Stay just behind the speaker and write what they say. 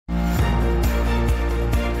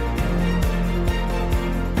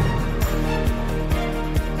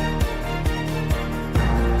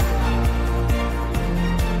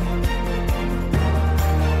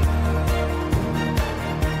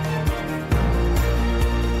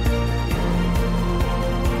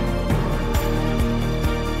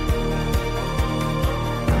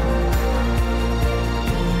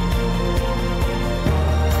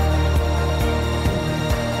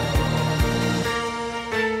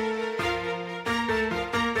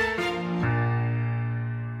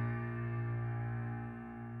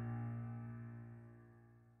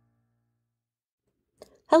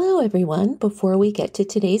Hello, everyone. Before we get to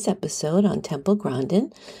today's episode on Temple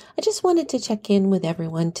Grandin, I just wanted to check in with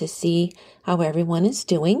everyone to see how everyone is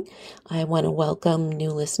doing. I want to welcome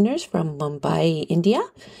new listeners from Mumbai, India.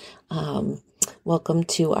 Welcome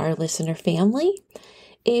to our listener family.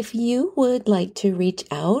 If you would like to reach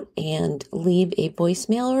out and leave a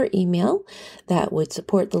voicemail or email that would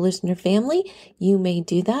support the listener family, you may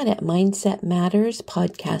do that at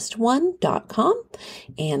mindsetmatterspodcast1.com.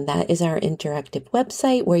 And that is our interactive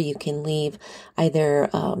website where you can leave either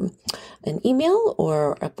an email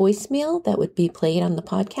or a voicemail that would be played on the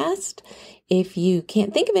podcast. If you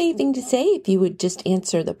can't think of anything to say, if you would just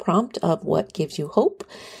answer the prompt of what gives you hope,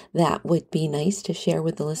 that would be nice to share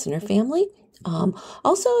with the listener family.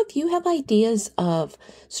 Also, if you have ideas of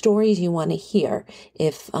stories you want to hear,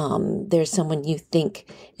 if there's someone you think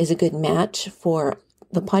is a good match for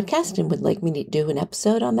the podcast and would like me to do an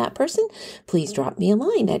episode on that person, please drop me a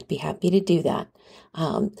line. I'd be happy to do that.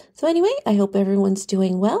 So anyway, I hope everyone's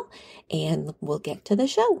doing well, and we'll get to the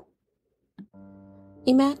show.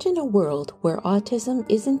 Imagine a world where autism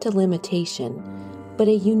isn't a limitation, but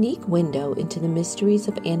a unique window into the mysteries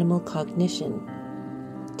of animal cognition.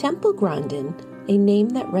 Temple Grandin, a name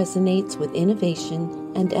that resonates with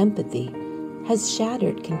innovation and empathy, has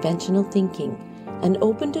shattered conventional thinking and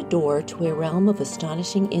opened a door to a realm of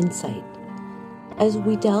astonishing insight. As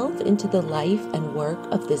we delve into the life and work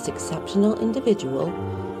of this exceptional individual,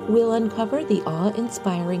 we'll uncover the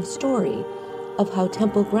awe-inspiring story of how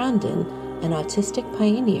Temple Grandin, an autistic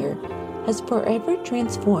pioneer, has forever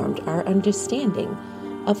transformed our understanding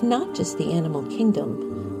of not just the animal kingdom,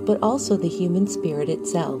 but also the human spirit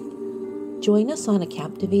itself. Join us on a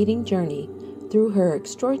captivating journey through her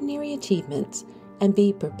extraordinary achievements and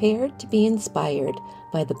be prepared to be inspired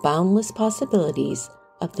by the boundless possibilities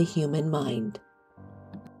of the human mind.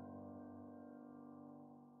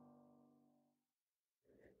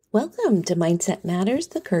 Welcome to Mindset Matters,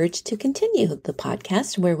 The Courage to Continue, the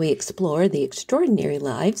podcast where we explore the extraordinary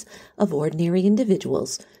lives of ordinary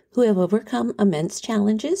individuals who have overcome immense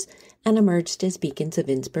challenges and emerged as beacons of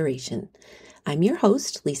inspiration. I'm your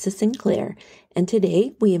host, Lisa Sinclair, and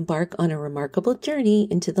today we embark on a remarkable journey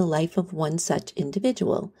into the life of one such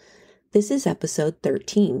individual. This is episode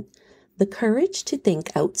 13, The Courage to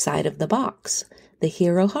Think Outside of the Box, the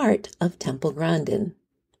hero heart of Temple Grandin.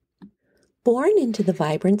 Born into the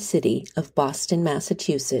vibrant city of Boston,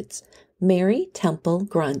 Massachusetts, Mary Temple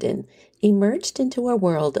Grandin emerged into a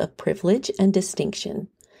world of privilege and distinction.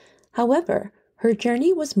 However, her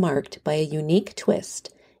journey was marked by a unique twist,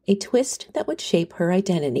 a twist that would shape her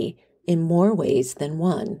identity in more ways than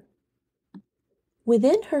one.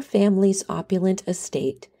 Within her family's opulent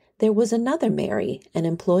estate, there was another Mary, an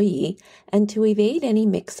employee, and to evade any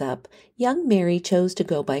mix-up, young Mary chose to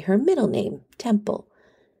go by her middle name, Temple.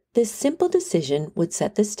 This simple decision would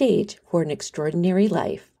set the stage for an extraordinary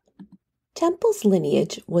life. Temple's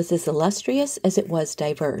lineage was as illustrious as it was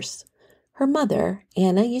diverse. Her mother,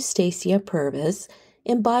 Anna Eustacia Purvis,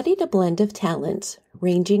 embodied a blend of talents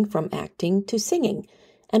ranging from acting to singing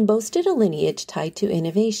and boasted a lineage tied to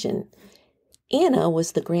innovation. Anna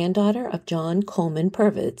was the granddaughter of John Coleman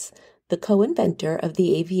Purvis, the co-inventor of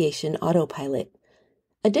the aviation autopilot.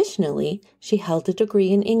 Additionally, she held a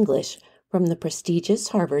degree in English from the prestigious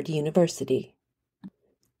Harvard University.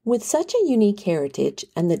 With such a unique heritage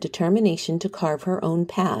and the determination to carve her own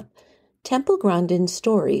path, Temple Grandin's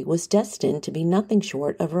story was destined to be nothing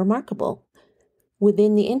short of remarkable.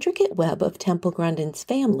 Within the intricate web of Temple Grandin's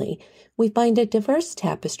family, we find a diverse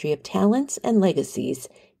tapestry of talents and legacies,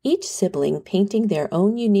 each sibling painting their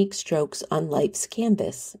own unique strokes on life's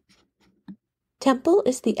canvas. Temple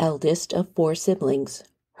is the eldest of 4 siblings,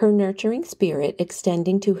 her nurturing spirit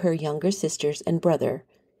extending to her younger sisters and brother.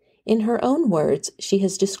 In her own words, she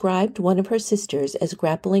has described one of her sisters as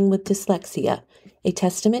grappling with dyslexia, a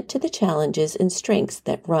testament to the challenges and strengths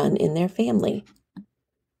that run in their family.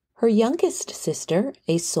 Her youngest sister,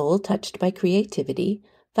 a soul touched by creativity,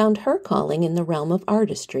 found her calling in the realm of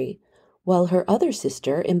artistry, while her other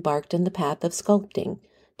sister embarked on the path of sculpting,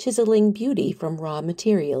 chiseling beauty from raw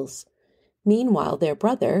materials. Meanwhile, their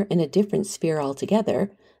brother, in a different sphere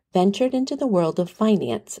altogether, ventured into the world of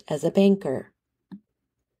finance as a banker.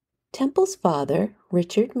 Temple's father,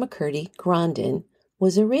 Richard McCurdy Grandin,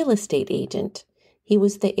 was a real estate agent. He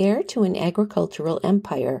was the heir to an agricultural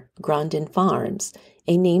empire, Grandin Farms,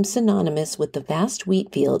 a name synonymous with the vast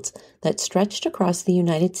wheat fields that stretched across the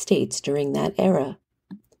United States during that era.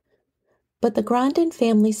 But the Grandin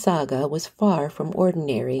family saga was far from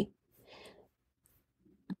ordinary.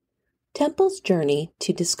 Temple's journey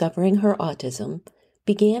to discovering her autism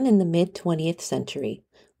began in the mid-20th century,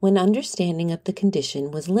 when understanding of the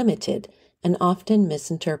condition was limited and often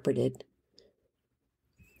misinterpreted.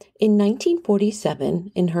 In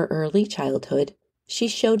 1947, in her early childhood, she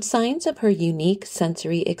showed signs of her unique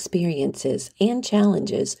sensory experiences and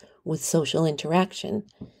challenges with social interaction.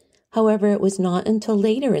 However, it was not until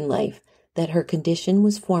later in life that her condition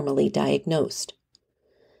was formally diagnosed.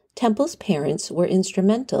 Temple's parents were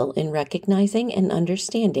instrumental in recognizing and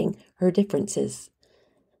understanding her differences.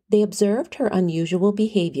 They observed her unusual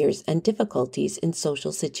behaviors and difficulties in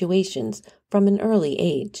social situations from an early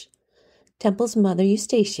age. Temple's mother,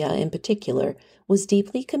 Eustacia, in particular, was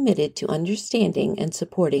deeply committed to understanding and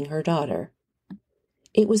supporting her daughter.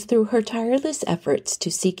 It was through her tireless efforts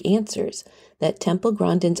to seek answers that Temple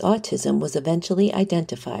Grandin's autism was eventually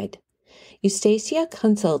identified. Eustacia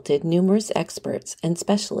consulted numerous experts and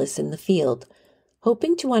specialists in the field,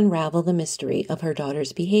 hoping to unravel the mystery of her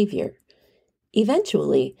daughter's behavior.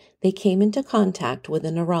 Eventually, they came into contact with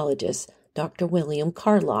a neurologist, Dr. William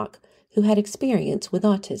Carlock, who had experience with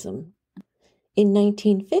autism. In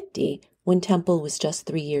 1950, when Temple was just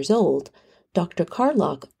 3 years old, Dr.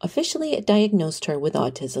 Carlock officially diagnosed her with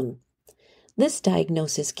autism. This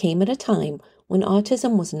diagnosis came at a time when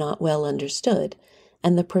autism was not well understood,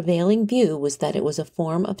 and the prevailing view was that it was a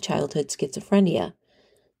form of childhood schizophrenia.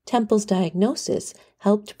 Temple's diagnosis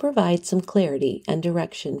helped provide some clarity and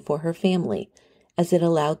direction for her family, as it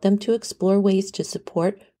allowed them to explore ways to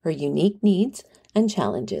support her unique needs and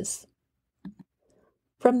challenges.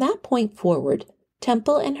 From that point forward,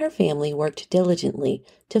 Temple and her family worked diligently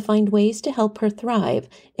to find ways to help her thrive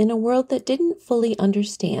in a world that didn't fully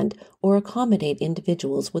understand or accommodate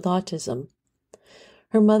individuals with autism.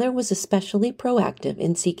 Her mother was especially proactive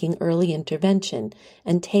in seeking early intervention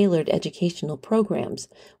and tailored educational programs,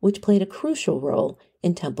 which played a crucial role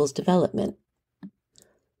in Temple's development.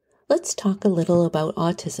 Let's talk a little about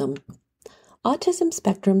autism. Autism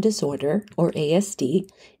spectrum disorder, or ASD,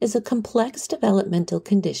 is a complex developmental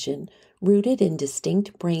condition rooted in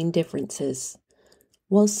distinct brain differences.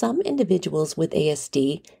 While some individuals with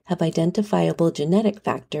ASD have identifiable genetic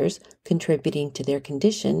factors contributing to their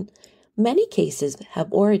condition, many cases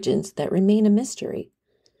have origins that remain a mystery.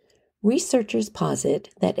 Researchers posit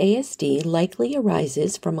that ASD likely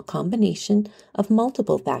arises from a combination of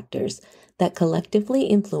multiple factors that collectively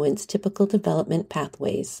influence typical development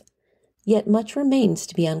pathways. Yet much remains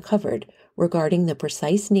to be uncovered regarding the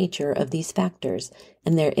precise nature of these factors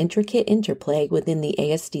and their intricate interplay within the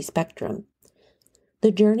ASD spectrum.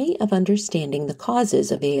 The journey of understanding the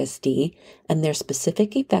causes of ASD and their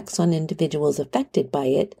specific effects on individuals affected by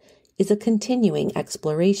it is a continuing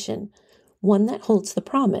exploration, one that holds the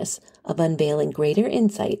promise of unveiling greater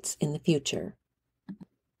insights in the future.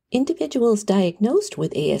 Individuals diagnosed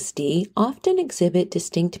with ASD often exhibit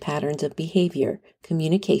distinct patterns of behavior,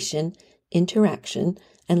 communication, interaction,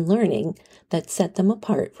 and learning that set them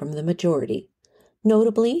apart from the majority.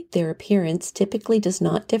 Notably, their appearance typically does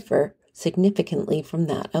not differ significantly from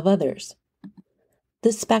that of others.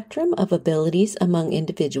 The spectrum of abilities among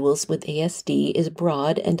individuals with ASD is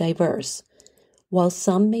broad and diverse. While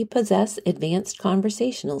some may possess advanced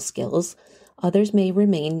conversational skills, others may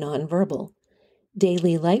remain nonverbal.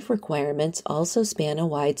 Daily life requirements also span a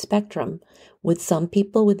wide spectrum, with some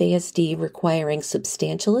people with ASD requiring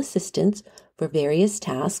substantial assistance for various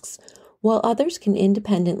tasks, while others can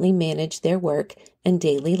independently manage their work and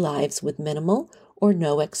daily lives with minimal or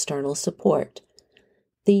no external support.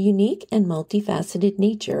 The unique and multifaceted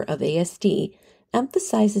nature of ASD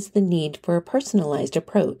emphasizes the need for a personalized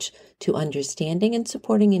approach to understanding and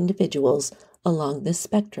supporting individuals along this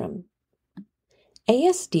spectrum.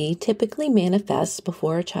 ASD typically manifests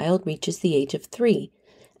before a child reaches the age of 3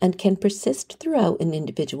 and can persist throughout an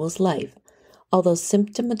individual's life, although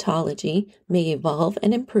symptomatology may evolve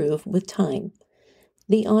and improve with time.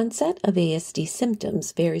 The onset of ASD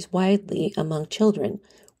symptoms varies widely among children,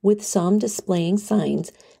 with some displaying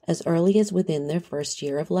signs as early as within their first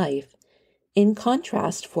year of life. In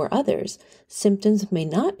contrast, for others, symptoms may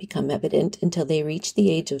not become evident until they reach the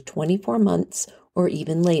age of 24 months or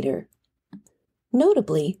even later.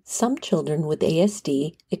 Notably, some children with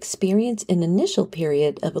ASD experience an initial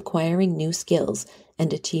period of acquiring new skills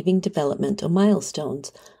and achieving developmental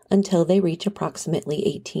milestones until they reach approximately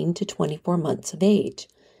 18 to 24 months of age.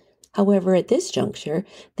 However, at this juncture,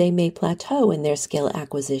 they may plateau in their skill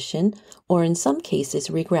acquisition or in some cases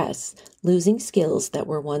regress, losing skills that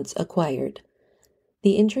were once acquired.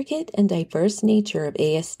 The intricate and diverse nature of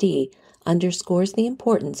ASD underscores the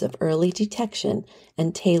importance of early detection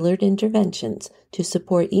and tailored interventions to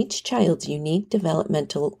support each child's unique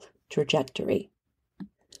developmental trajectory.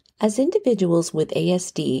 As individuals with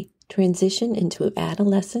ASD transition into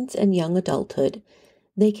adolescence and young adulthood,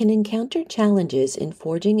 They can encounter challenges in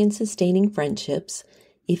forging and sustaining friendships,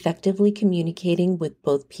 effectively communicating with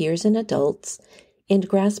both peers and adults, and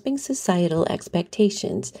grasping societal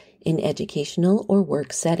expectations in educational or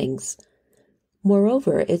work settings.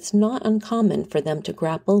 Moreover, it's not uncommon for them to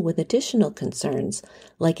grapple with additional concerns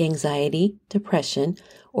like anxiety, depression,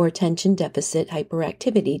 or attention deficit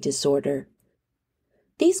hyperactivity disorder.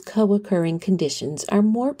 These co-occurring conditions are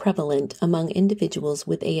more prevalent among individuals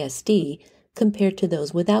with ASD compared to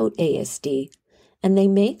those without ASD, and they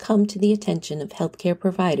may come to the attention of healthcare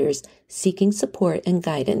providers seeking support and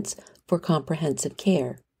guidance for comprehensive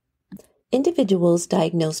care. Individuals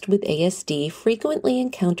diagnosed with ASD frequently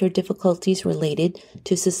encounter difficulties related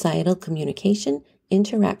to societal communication,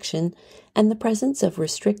 interaction, and the presence of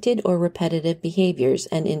restricted or repetitive behaviors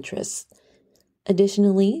and interests.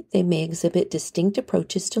 Additionally, they may exhibit distinct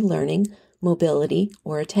approaches to learning, mobility,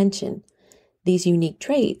 or attention. These unique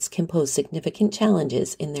traits can pose significant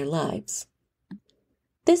challenges in their lives.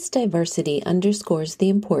 This diversity underscores the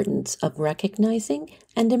importance of recognizing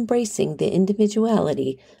and embracing the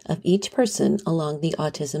individuality of each person along the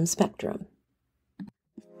autism spectrum.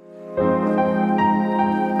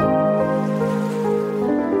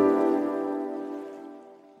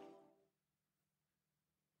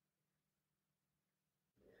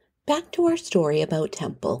 Back to our story about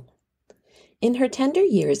Temple. In her tender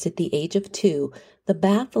years at the age of 2, the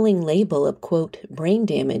baffling label of, quote, brain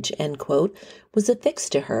damage, end quote, was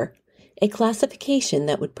affixed to her, a classification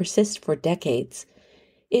that would persist for decades.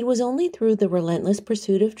 It was only through the relentless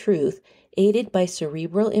pursuit of truth, aided by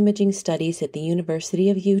cerebral imaging studies at the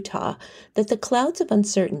University of Utah, that the clouds of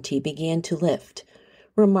uncertainty began to lift.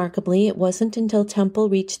 Remarkably, it wasn't until Temple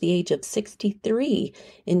reached the age of 63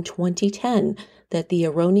 in 2010 that the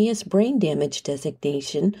erroneous brain damage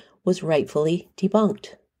designation was rightfully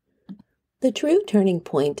debunked. The true turning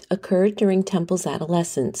point occurred during Temple's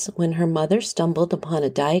adolescence when her mother stumbled upon a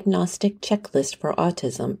diagnostic checklist for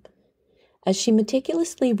autism. As she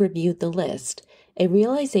meticulously reviewed the list, a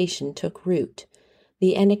realization took root.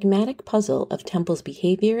 The enigmatic puzzle of Temple's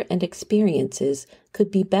behavior and experiences could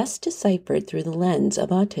be best deciphered through the lens of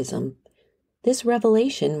autism. This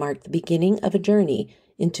revelation marked the beginning of a journey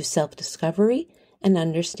into self-discovery and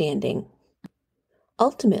understanding.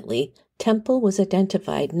 Ultimately, Temple was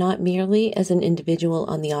identified not merely as an individual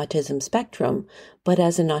on the autism spectrum, but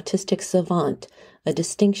as an autistic savant, a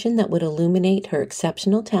distinction that would illuminate her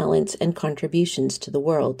exceptional talents and contributions to the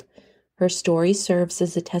world. Her story serves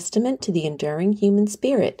as a testament to the enduring human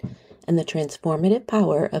spirit and the transformative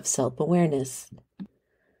power of self-awareness.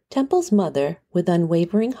 Temple's mother, with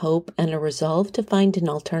unwavering hope and a resolve to find an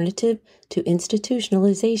alternative to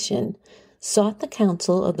institutionalization, sought the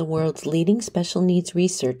counsel of the world's leading special needs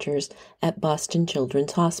researchers at Boston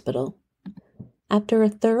Children's Hospital. After a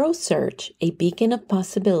thorough search, a beacon of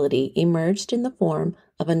possibility emerged in the form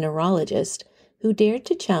of a neurologist who dared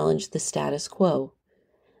to challenge the status quo.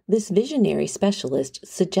 This visionary specialist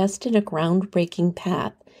suggested a groundbreaking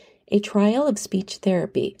path, a trial of speech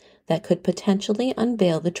therapy that could potentially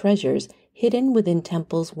unveil the treasures hidden within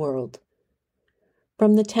Temple's world.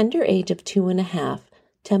 From the tender age of 2.5,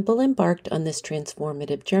 Temple embarked on this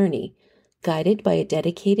transformative journey, guided by a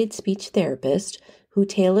dedicated speech therapist who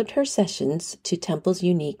tailored her sessions to Temple's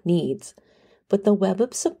unique needs. But the web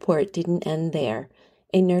of support didn't end there.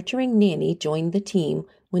 A nurturing nanny joined the team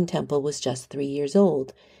when Temple was just 3 years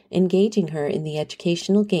old, engaging her in the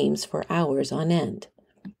educational games for hours on end.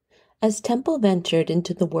 As Temple ventured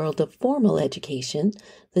into the world of formal education,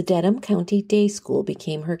 the Dedham County Day School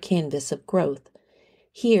became her canvas of growth.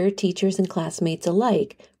 Here, teachers and classmates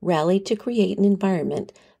alike rallied to create an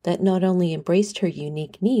environment that not only embraced her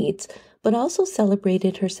unique needs, but also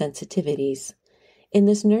celebrated her sensitivities. In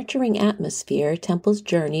this nurturing atmosphere, Temple's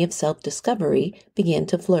journey of self-discovery began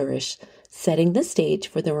to flourish, setting the stage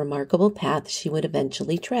for the remarkable path she would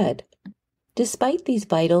eventually tread. Despite these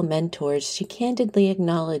vital mentors, she candidly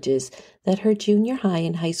acknowledges that her junior high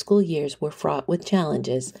and high school years were fraught with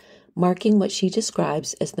challenges, marking what she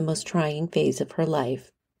describes as the most trying phase of her life.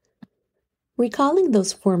 Recalling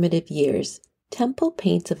those formative years, Temple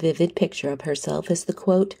paints a vivid picture of herself as the,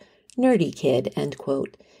 quote, nerdy kid, end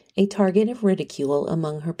quote, a target of ridicule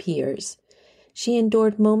among her peers. She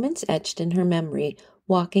endured moments etched in her memory,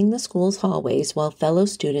 walking the school's hallways while fellow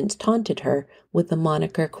students taunted her with the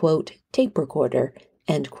moniker, quote, tape recorder,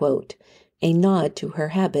 end quote, a nod to her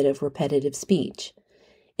habit of repetitive speech.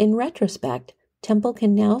 In retrospect, Temple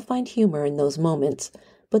can now find humor in those moments,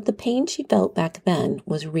 but the pain she felt back then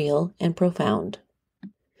was real and profound.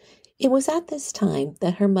 It was at this time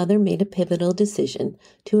that her mother made a pivotal decision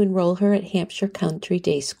to enroll her at Hampshire Country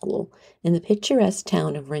Day School in the picturesque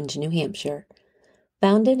town of Rindge, New Hampshire.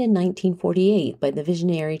 Founded in 1948 by the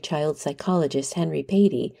visionary child psychologist Henry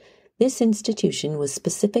Patey, this institution was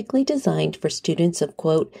specifically designed for students of,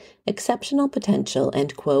 quote, exceptional potential,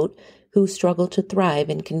 end quote, who struggle to thrive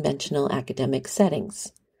in conventional academic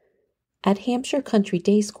settings. At Hampshire Country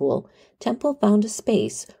Day School, Temple found a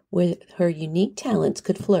space where her unique talents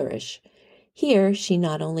could flourish. Here, she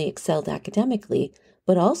not only excelled academically,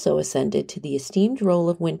 but also ascended to the esteemed role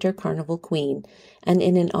of Winter Carnival Queen, and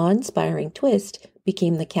in an awe-inspiring twist,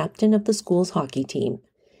 became the captain of the school's hockey team.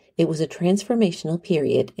 It was a transformational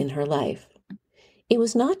period in her life. It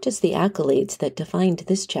was not just the accolades that defined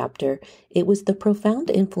this chapter, it was the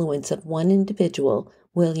profound influence of one individual,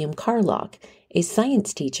 William Carlock, a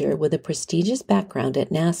science teacher with a prestigious background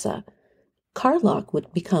at NASA. Carlock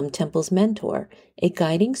would become Temple's mentor, a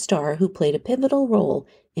guiding star who played a pivotal role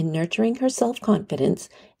in nurturing her self-confidence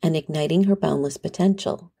and igniting her boundless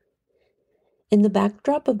potential. In the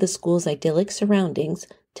backdrop of the school's idyllic surroundings,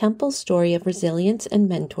 Temple's story of resilience and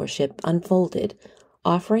mentorship unfolded,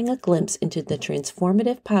 offering a glimpse into the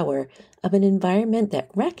transformative power of an environment that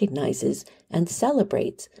recognizes and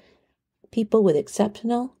celebrates people with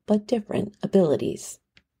exceptional but different abilities.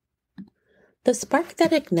 The spark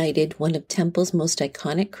that ignited one of Temple's most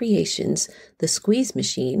iconic creations, the squeeze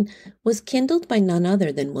machine, was kindled by none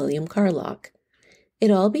other than William Carlock. It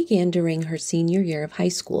all began during her senior year of high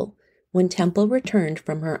school, when Temple returned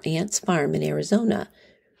from her aunt's farm in Arizona,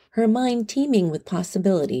 her mind teeming with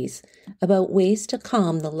possibilities about ways to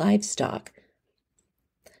calm the livestock.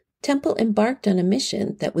 Temple embarked on a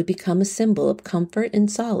mission that would become a symbol of comfort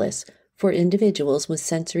and solace for individuals with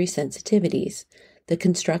sensory sensitivities, the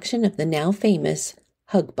construction of the now famous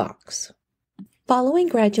Hug Box. Following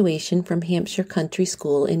graduation from Hampshire Country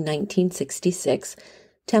School in 1966,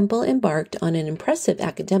 Temple embarked on an impressive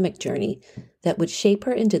academic journey that would shape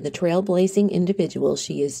her into the trailblazing individual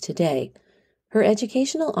she is today. Her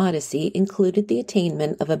educational odyssey included the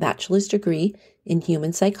attainment of a bachelor's degree in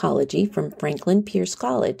human psychology from Franklin Pierce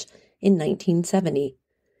College in 1970.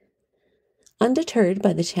 Undeterred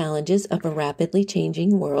by the challenges of a rapidly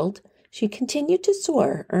changing world, she continued to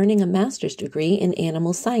soar, earning a master's degree in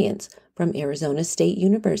animal science from Arizona State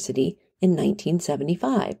University in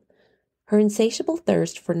 1975. Her insatiable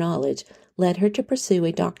thirst for knowledge led her to pursue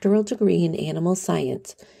a doctoral degree in animal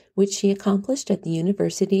science, which she accomplished at the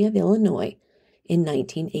University of Illinois in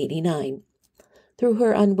 1989. Through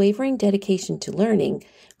her unwavering dedication to learning,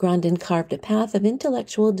 Grandin carved a path of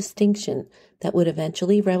intellectual distinction that would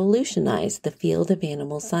eventually revolutionize the field of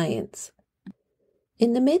animal science.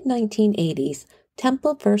 In the mid-1980s,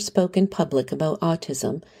 Temple first spoke in public about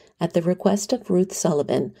autism at the request of Ruth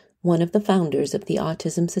Sullivan, one of the founders of the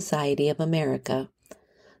Autism Society of America.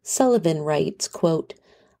 Sullivan writes, quote,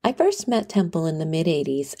 I first met Temple in the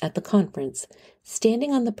mid-80s at the conference.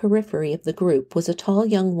 Standing on the periphery of the group was a tall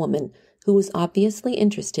young woman who was obviously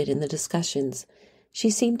interested in the discussions. She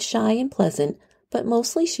seemed shy and pleasant, but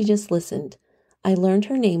mostly she just listened. I learned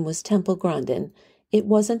her name was Temple Grandin. It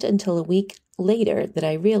wasn't until a week later that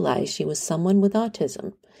I realized she was someone with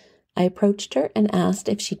autism. I approached her and asked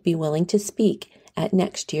if she'd be willing to speak at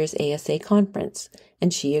next year's ASA conference,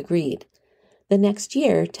 and she agreed. The next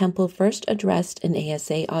year, Temple first addressed an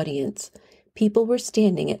ASA audience. People were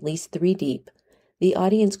standing at least 3 deep. The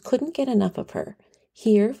audience couldn't get enough of her.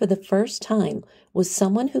 Here, for the first time, was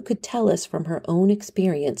someone who could tell us from her own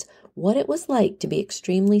experience what it was like to be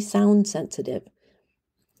extremely sound sensitive.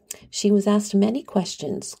 She was asked many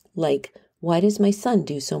questions, like, why does my son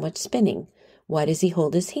do so much spinning? Why does he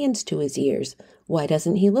hold his hands to his ears? Why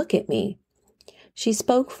doesn't he look at me? She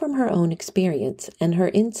spoke from her own experience, and her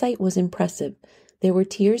insight was impressive. There were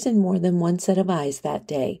tears in more than one set of eyes that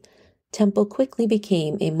day. Temple quickly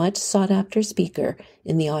became a much sought-after speaker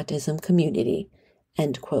in the autism community.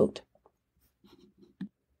 End quote.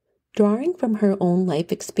 Drawing from her own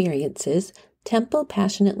life experiences, Temple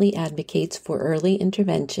passionately advocates for early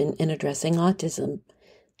intervention in addressing autism,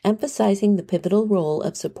 emphasizing the pivotal role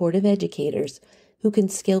of supportive educators who can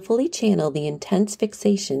skillfully channel the intense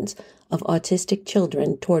fixations of autistic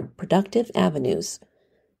children toward productive avenues.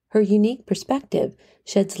 Her unique perspective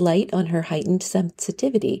sheds light on her heightened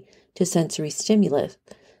sensitivity to sensory stimulus,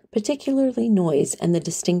 particularly noise, and the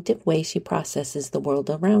distinctive way she processes the world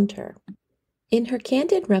around her. In her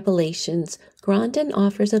candid revelations, Grandin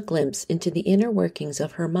offers a glimpse into the inner workings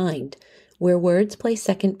of her mind, where words play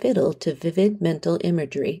second fiddle to vivid mental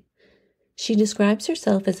imagery. She describes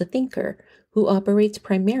herself as a thinker who operates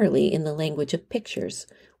primarily in the language of pictures,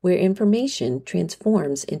 where information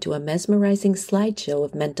transforms into a mesmerizing slideshow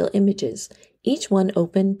of mental images, each one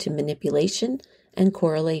open to manipulation and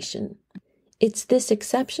correlation. It's this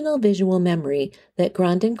exceptional visual memory that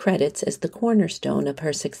Grandin credits as the cornerstone of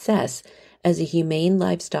her success as a humane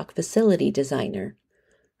livestock facility designer.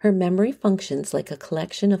 Her memory functions like a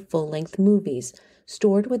collection of full-length movies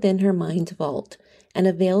stored within her mind's vault and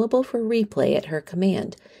available for replay at her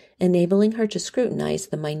command, enabling her to scrutinize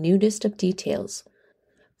the minutest of details.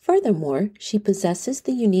 Furthermore, she possesses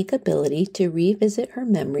the unique ability to revisit her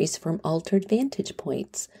memories from altered vantage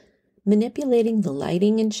points, manipulating the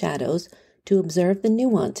lighting and shadows to observe the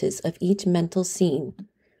nuances of each mental scene.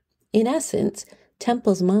 In essence,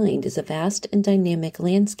 Temple's mind is a vast and dynamic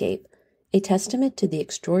landscape, a testament to the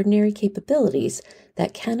extraordinary capabilities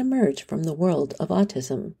that can emerge from the world of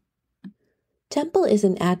autism. Temple is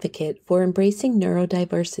an advocate for embracing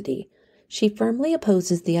neurodiversity. She firmly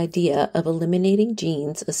opposes the idea of eliminating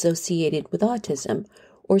genes associated with autism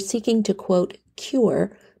or seeking to, quote,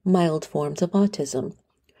 cure mild forms of autism.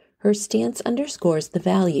 Her stance underscores the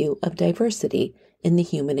value of diversity in the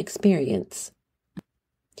human experience.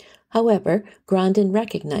 However, Grandin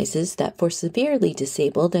recognizes that for severely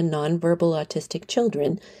disabled and nonverbal autistic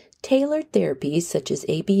children, tailored therapies such as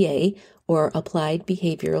ABA or applied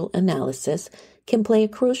behavioral analysis can play a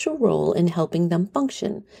crucial role in helping them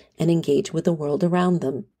function and engage with the world around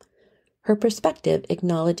them. Her perspective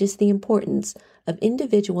acknowledges the importance of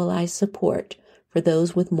individualized support for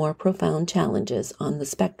those with more profound challenges on the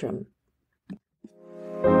spectrum.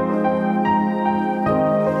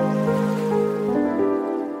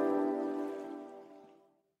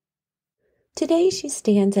 Today, she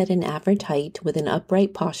stands at an average height with an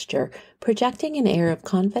upright posture, projecting an air of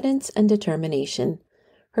confidence and determination.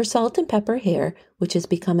 Her salt and pepper hair, which has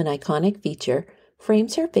become an iconic feature,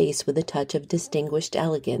 frames her face with a touch of distinguished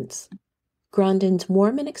elegance. Grandin's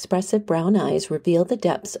warm and expressive brown eyes reveal the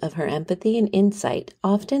depths of her empathy and insight,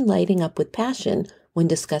 often lighting up with passion when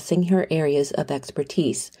discussing her areas of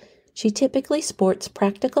expertise. She typically sports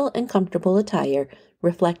practical and comfortable attire,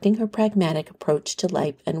 reflecting her pragmatic approach to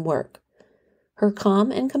life and work. Her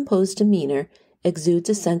calm and composed demeanor exudes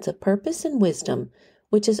a sense of purpose and wisdom,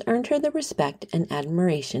 which has earned her the respect and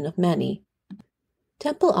admiration of many.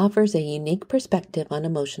 Temple offers a unique perspective on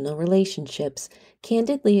emotional relationships,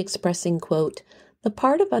 candidly expressing, quote, "The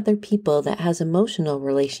part of other people that has emotional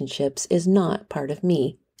relationships is not part of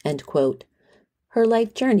me," end quote. Her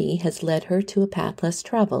life journey has led her to a path less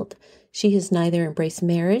traveled. She has neither embraced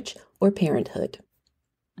marriage or parenthood.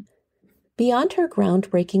 Beyond her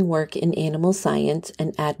groundbreaking work in animal science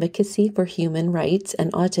and advocacy for human rights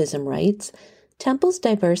and autism rights, Temple's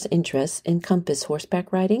diverse interests encompass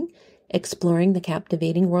horseback riding, exploring the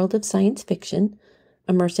captivating world of science fiction,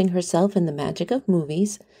 immersing herself in the magic of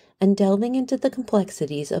movies, and delving into the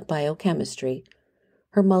complexities of biochemistry.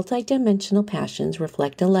 Her multidimensional passions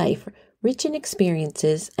reflect a life rich in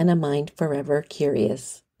experiences and a mind forever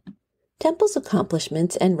curious. Temple's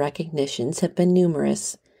accomplishments and recognitions have been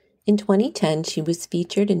numerous. In 2010, she was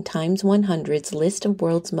featured in Times 100's list of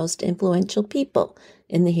world's most influential people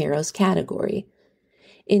in the Heroes category.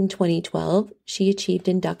 In 2012, she achieved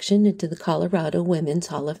induction into the Colorado Women's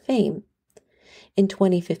Hall of Fame. In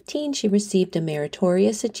 2015, she received a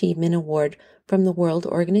Meritorious Achievement Award from the World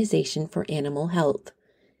Organization for Animal Health.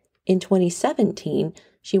 In 2017,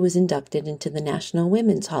 she was inducted into the National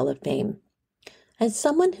Women's Hall of Fame. As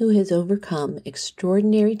someone who has overcome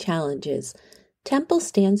extraordinary challenges, Temple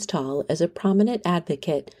stands tall as a prominent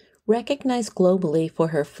advocate, recognized globally for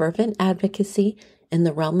her fervent advocacy in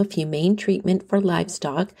the realm of humane treatment for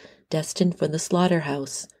livestock destined for the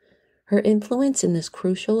slaughterhouse. Her influence in this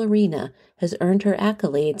crucial arena has earned her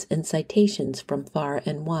accolades and citations from far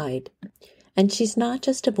and wide. And she's not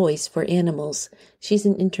just a voice for animals, she's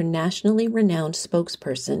an internationally renowned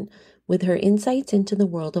spokesperson, with her insights into the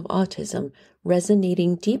world of autism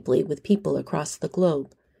resonating deeply with people across the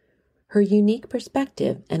globe. Her unique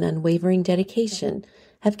perspective and unwavering dedication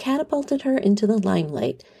have catapulted her into the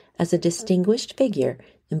limelight as a distinguished figure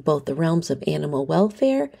in both the realms of animal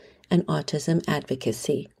welfare and autism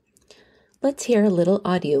advocacy. Let's hear a little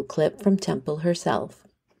audio clip from Temple herself.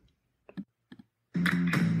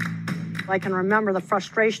 I can remember the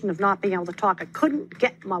frustration of not being able to talk. I couldn't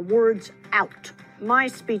get my words out. My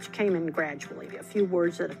speech came in gradually, a few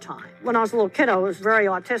words at a time. When I was a little kid, I was very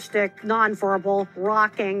autistic, nonverbal,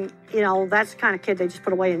 rocking. You know, that's the kind of kid they just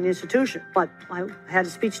put away in the institution. But I had a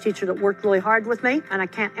speech teacher that worked really hard with me, and I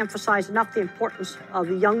can't emphasize enough the importance of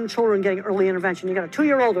the young children getting early intervention. You got a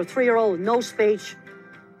 2-year-old or 3-year-old with no speech,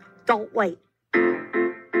 don't wait.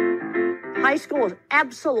 High school was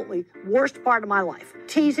absolutely worst part of my life.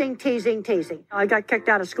 Teasing. I got kicked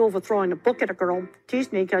out of school for throwing a book at a girl.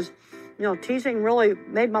 Teased me because Teasing really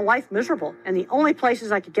made my life miserable. And the only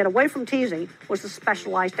places I could get away from teasing was the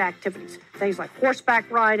specialized activities. Things like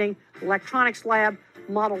horseback riding, electronics lab,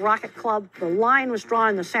 model rocket club. The line was drawn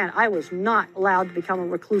in the sand. I was not allowed to become a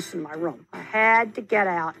recluse in my room. I had to get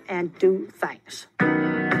out and do things.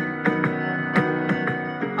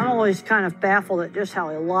 I'm always kind of baffled at just how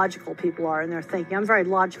illogical people are in their thinking. I'm very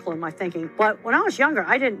logical in my thinking. But when I was younger,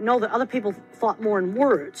 I didn't know that other people thought more in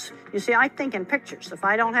words. You see, I think in pictures. If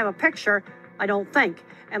I don't have a picture, I don't think.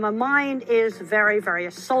 And my mind is very, very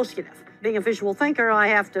associative. Being a visual thinker,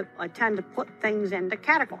 I tend to put things into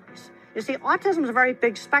categories. You see, autism is a very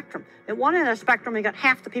big spectrum. At one end of the spectrum, you got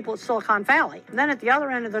half the people at Silicon Valley. And then at the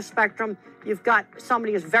other end of the spectrum, you've got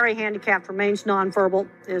somebody who's very handicapped, remains nonverbal,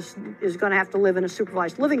 is going to have to live in a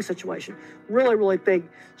supervised living situation. Really, really big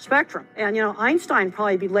spectrum. And, Einstein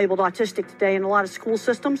probably be labeled autistic today in a lot of school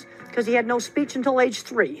systems because he had no speech until age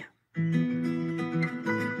 3.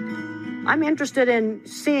 I'm interested in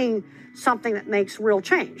seeing something that makes real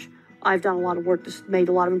change. I've done a lot of work that's made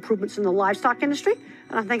a lot of improvements in the livestock industry,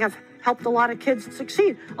 and I think I've helped a lot of kids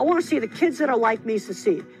succeed. I want to see the kids that are like me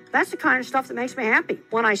succeed. That's the kind of stuff that makes me happy.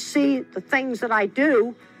 When I see the things that I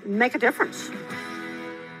do make a difference.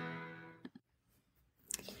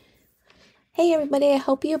 Hey everybody, I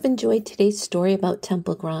hope you have enjoyed today's story about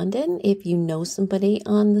Temple Grandin. If you know somebody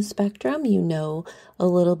on the spectrum, you know a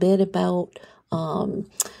little bit about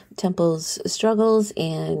Temple's struggles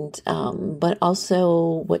and but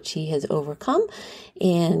also what she has overcome,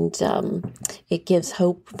 and it gives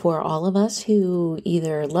hope for all of us who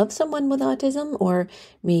either love someone with autism or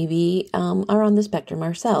maybe are on the spectrum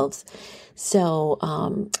ourselves. So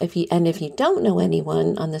if you don't know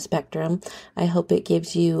anyone on the spectrum, I hope it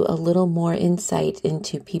gives you a little more insight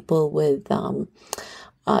into people with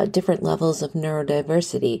different levels of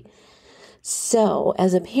neurodiversity. So,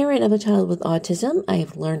 as a parent of a child with autism, I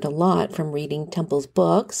have learned a lot from reading Temple's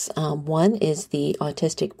books. One is The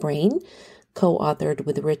Autistic Brain, co-authored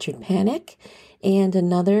with Richard Panik, and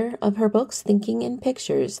another of her books, Thinking in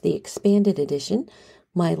Pictures, the expanded edition,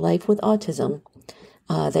 My Life with Autism,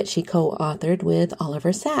 that she co-authored with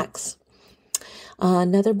Oliver Sacks.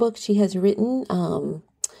 Another book she has written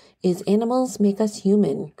is Animals Make Us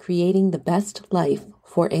Human, Creating the Best Life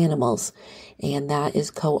for Animals, and that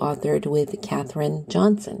is co-authored with Katherine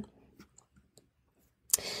Johnson.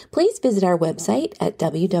 Please visit our website at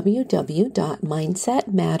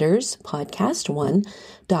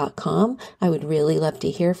www.mindsetmatterspodcast1.com. I would really love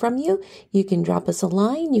to hear from you. You can drop us a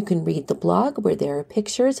line. You can read the blog where there are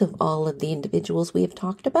pictures of all of the individuals we have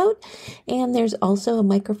talked about. And there's also a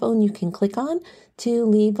microphone you can click on to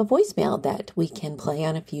leave a voicemail that we can play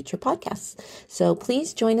on a future podcast. So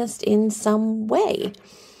please join us in some way.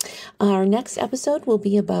 Our next episode will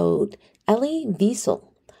be about Elie Wiesel.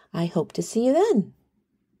 I hope to see you then.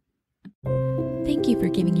 Thank you for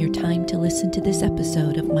giving your time to listen to this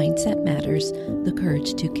episode of Mindset Matters, The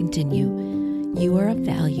Courage to Continue. You are of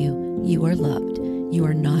value. You are loved. You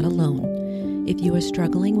are not alone. If you are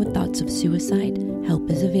struggling with thoughts of suicide, help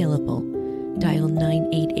is available. Dial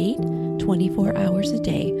 988 24 hours a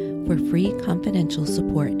day for free confidential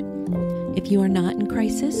support. If you are not in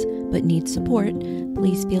crisis but need support,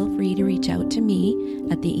 please feel free to reach out to me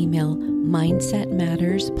at the email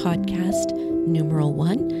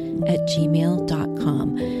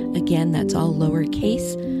mindsetmatterspodcast1@gmail.com. Again, that's all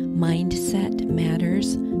lowercase,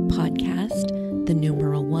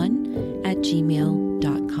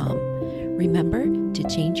 mindsetmatterspodcast1@gmail.com. Remember to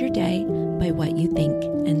change your day by what you think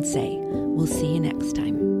and say. We'll see you next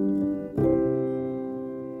time.